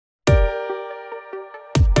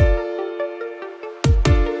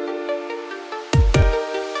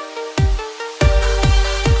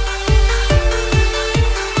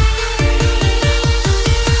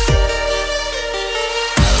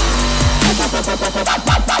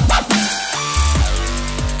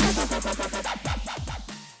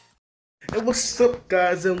What's up,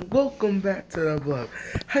 guys, and welcome back to the vlog.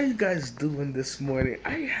 How you guys doing this morning?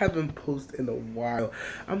 I haven't posted in a while.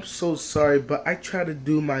 I'm so sorry, but I try to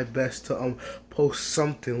do my best to post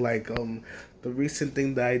something like the recent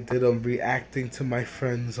thing that I did reacting to my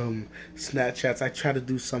friends Snapchats. I try to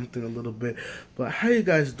do something a little bit. But how you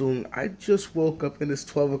guys doing? I just woke up and it's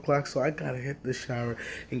 12 o'clock, so I gotta hit the shower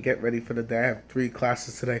and get ready for the day. I have 3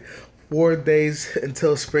 classes today. 4 days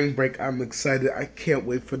until spring break. I'm excited. I can't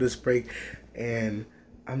wait for this break, and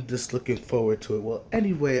I'm just looking forward to it. Well,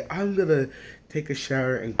 anyway, I'm gonna take a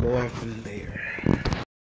shower and go on from there.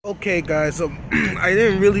 Okay, guys, I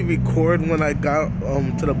didn't really record when I got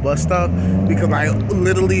to the bus stop because I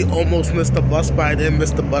literally almost missed the bus, but I didn't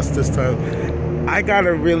miss the bus this time. I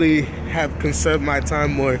gotta really have conserved my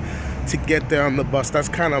time more to get there on the bus. That's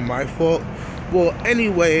kind of my fault. Well,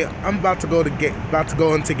 anyway, I'm about to go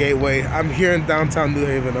into Gateway. I'm here in downtown New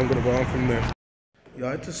Haven. I'm gonna go on from there. Yo,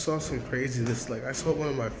 I just saw some craziness. Like, I saw one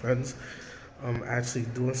of my friends actually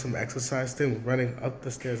doing some exercise thing, running up the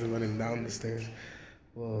stairs and running down the stairs.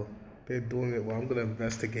 Well, they're doing it. Well, I'm gonna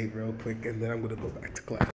investigate real quick, and then I'm gonna go back to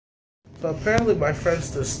class. So apparently my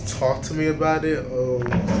friends just talked to me about it.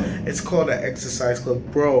 It's called an exercise club.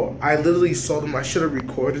 Bro, I literally saw them. I should have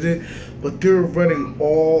recorded it, but they were running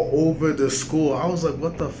all over the school. I was like,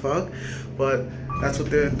 what the fuck? But that's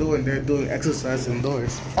what they're doing. They're doing exercise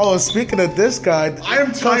indoors. Oh, speaking of this guy, I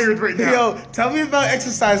am tired right now. Yo, tell me about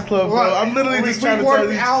exercise club, bro. I'm literally just trying to tell you.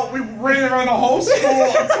 We worked out. We ran around the whole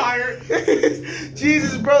school. I'm tired.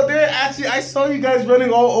 Jesus, bro. They're actually, I saw you guys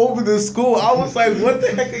running all over the school. I was like, what the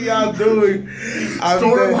heck are y'all doing?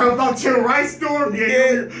 Storm, how about you, right, Storm?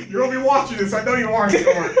 Yeah, you're gonna be watching this. I know you are,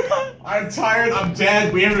 Storm. I'm tired. I'm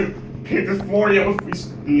dead. We haven't hit this floor yet.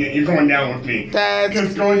 You're going down with me. That's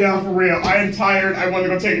just going down for real. I am tired. I want to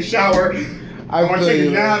go take a shower. I want to take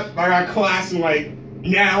a nap. I got class in like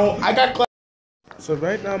now. I got class. So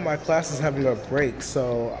right now my class is having a break,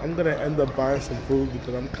 so I'm gonna end up buying some food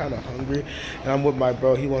because I'm kind of hungry, and I'm with my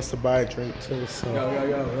bro. He wants to buy a drink too. So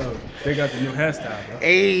Yo. They got the new hairstyle, bro.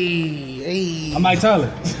 Hey. I'm Mike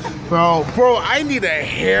Tyler. Bro, I need a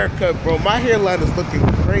haircut, bro. My hairline is looking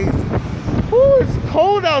crazy. Ooh, it's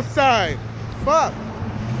cold outside. Fuck.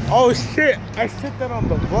 Oh shit, I said that on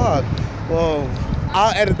the vlog. Well,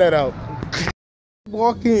 I'll edit that out.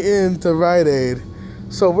 Walking into Rite Aid.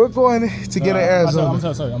 So we're going to get an Arizona. I'm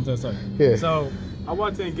so sorry. Yeah. So I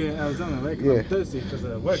walked in and get Arizona, right? Cause I'm thirsty because of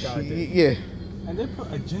the workout I did. Yeah. And they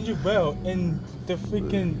put a ginger ale in the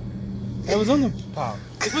freaking Arizona pop.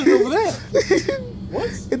 It was over there.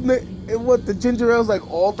 What? The ginger ale's like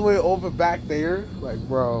all the way over back there? Like,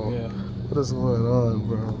 bro. Yeah. What is going on,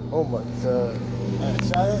 bro? Oh my god. Alright,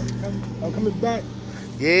 shout out. I'm coming back.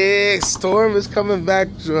 Yeah, Storm is coming back,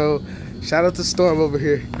 bro. Shout out to Storm over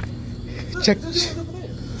here. Check.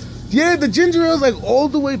 Yeah, the ginger ale's like all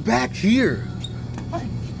the way back here.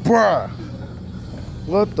 Bruh.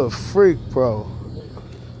 What the freak, bro?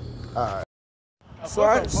 Alright. So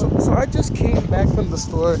I just came back from the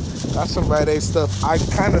store, got some Rite Aid stuff. I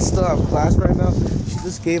kind of still have class right now. She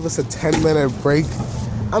just gave us a 10-minute break.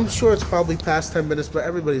 I'm sure it's probably past 10 minutes, but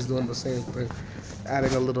everybody's doing the same thing,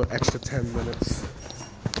 adding a little extra 10 minutes.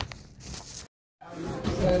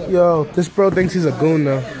 Yo, this bro thinks he's a goon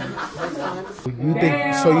now. You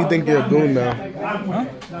think you're a goon now? Huh?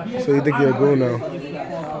 So you think you're a goon now?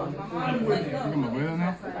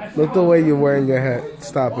 Look the way you're wearing your hat.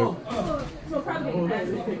 Stop it.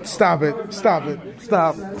 Stop.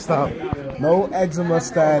 No eczema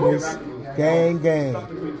status. Gang.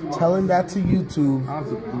 Telling that to YouTube.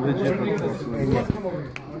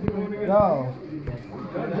 Yo.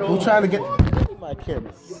 Who's trying to get my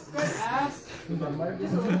camera?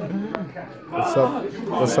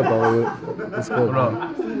 What's up, Elliot? What's good,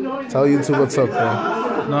 bro? Tell YouTube what's up,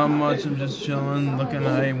 bro. Not much, I'm just chilling, looking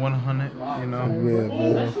at A100, you know? Yeah.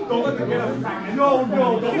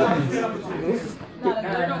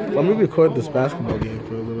 Let me record this basketball game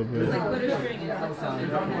for a little bit.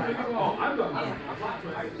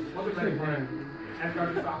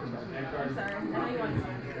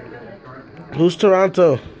 Who's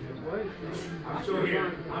Toronto?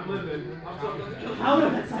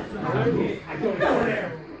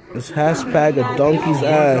 This hashtag a donkey's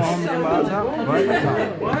ass.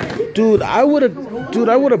 Dude, I would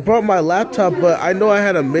have brought my laptop, but I know I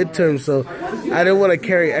had a midterm, so I didn't want to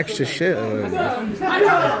carry extra shit.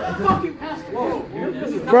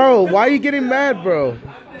 Bro, why are you getting mad, bro?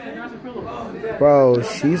 Bro,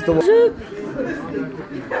 she's the one.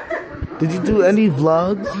 Did you do any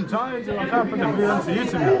vlogs? I'm trying to put the video onto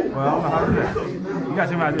YouTube. Well, I don't know how to do that. You gotta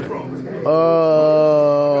see what I do.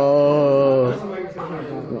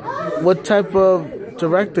 What type of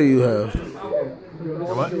director you have?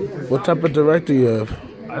 What? What type of director you have?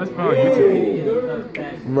 I just put on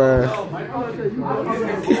YouTube. Man.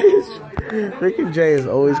 Ricky J is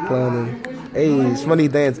always clowning. Hey, funny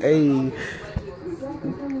dance. Hey.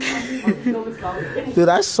 Dude,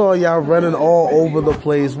 I saw y'all running all over the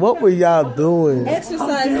place. What were y'all doing?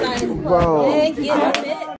 Exercise science, bro. And get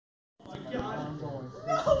fit.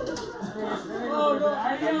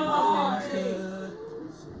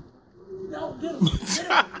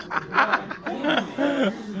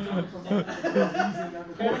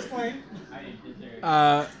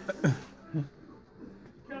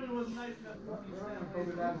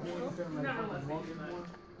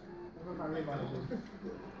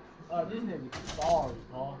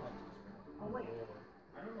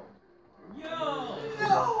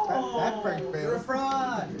 That prank failed.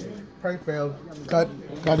 Prank failed. Cut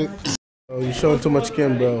it. Oh, you're showing too much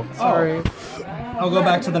skin, bro. Sorry. I'll go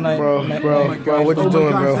back to the night. Bro, what you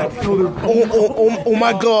doing, bro? Oh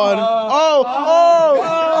my God!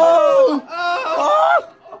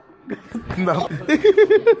 No.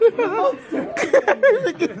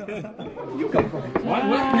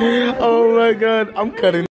 Oh my God! I'm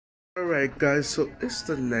cutting. All right, guys. So it's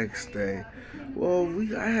the next day. Well,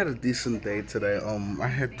 I had a decent day today. I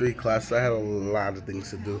had 3 classes. I had a lot of things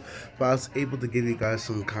to do, but I was able to give you guys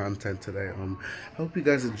some content today. I hope you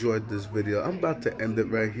guys enjoyed this video. I'm about to end it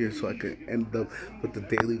right here so I can end up with the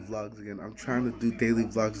daily vlogs again. I'm trying to do daily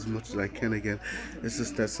vlogs as much as I can again. It's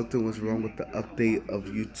just that something was wrong with the update of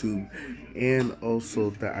YouTube, and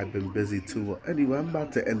also that I've been busy too. Well, anyway, I'm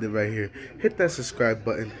about to end it right here. Hit that subscribe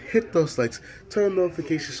button, hit those likes, turn on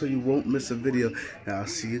notifications so you won't miss a video, and I'll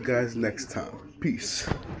see you guys next time. Peace.